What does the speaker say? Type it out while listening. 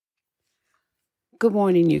Good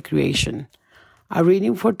morning, new creation. Our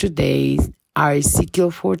reading for today are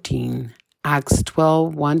Ezekiel 14, Acts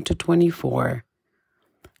 12, 1-24,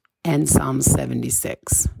 and Psalm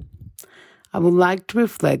 76. I would like to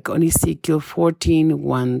reflect on Ezekiel 14,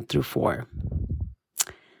 1-4.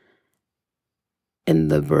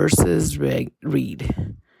 And the verses read,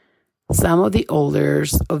 Some of the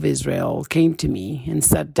elders of Israel came to me and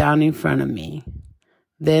sat down in front of me.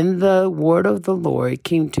 Then the word of the Lord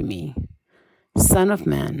came to me. Son of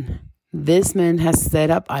man, this man has set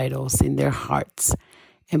up idols in their hearts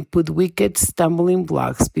and put wicked stumbling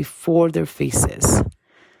blocks before their faces.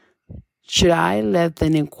 Should I let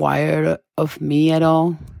them inquire of me at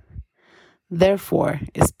all? Therefore,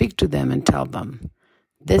 speak to them and tell them,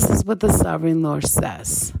 this is what the sovereign Lord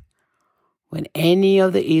says. When any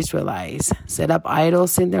of the Israelites set up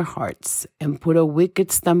idols in their hearts and put a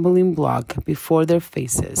wicked stumbling block before their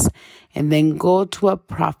faces and then go to a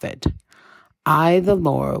prophet, I, the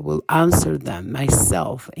Lord, will answer them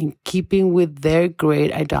myself in keeping with their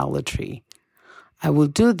great idolatry. I will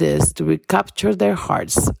do this to recapture their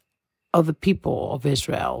hearts of the people of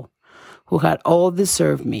Israel, who had all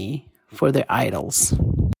deserved me for their idols.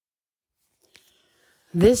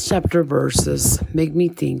 This chapter verses make me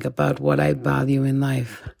think about what I value in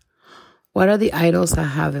life. What are the idols I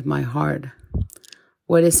have in my heart?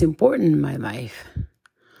 What is important in my life?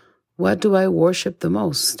 What do I worship the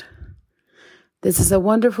most? This is a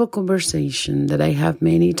wonderful conversation that I have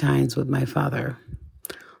many times with my father.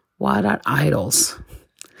 What are idols?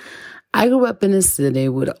 I grew up in a city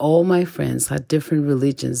where all my friends had different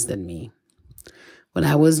religions than me. When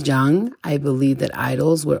I was young, I believed that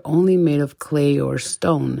idols were only made of clay or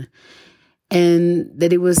stone, and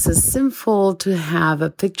that it was sinful to have a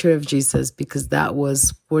picture of Jesus because that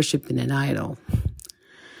was worshiping an idol.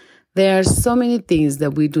 There are so many things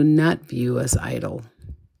that we do not view as idol.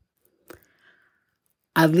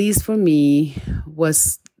 At least for me,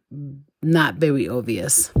 was not very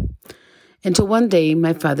obvious. Until one day,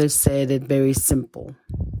 my father said it very simple.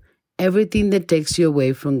 Everything that takes you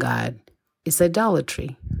away from God is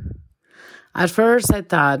idolatry. At first, I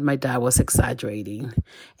thought my dad was exaggerating,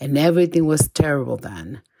 and everything was terrible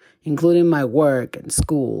then, including my work and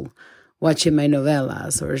school, watching my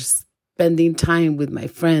novelas, or spending time with my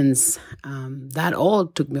friends. That all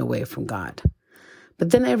took me away from God. But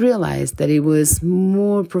then I realized that it was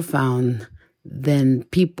more profound than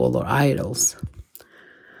people or idols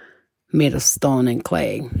made of stone and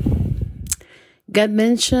clay. God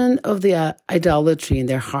mention of the idolatry in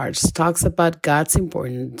their hearts talks about God's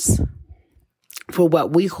importance for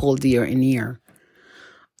what we hold dear and near.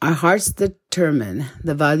 Our hearts determine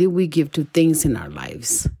the value we give to things in our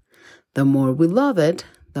lives. The more we love it,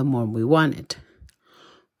 the more we want it.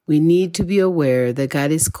 We need to be aware that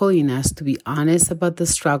God is calling us to be honest about the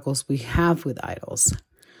struggles we have with idols.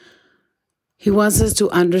 He wants us to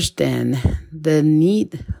understand the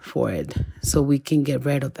need for it so we can get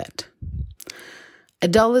rid of it.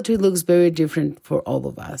 Idolatry looks very different for all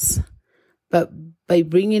of us, but by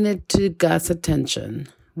bringing it to God's attention,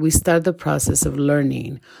 we start the process of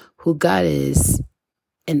learning who God is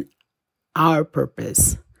and our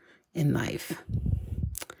purpose in life.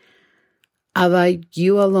 Abba,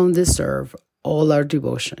 you alone deserve all our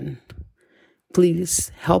devotion.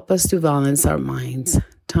 Please help us to balance our minds,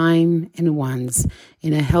 time, and wants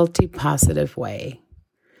in a healthy, positive way.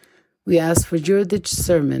 We ask for your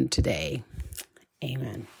discernment today.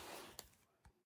 Amen.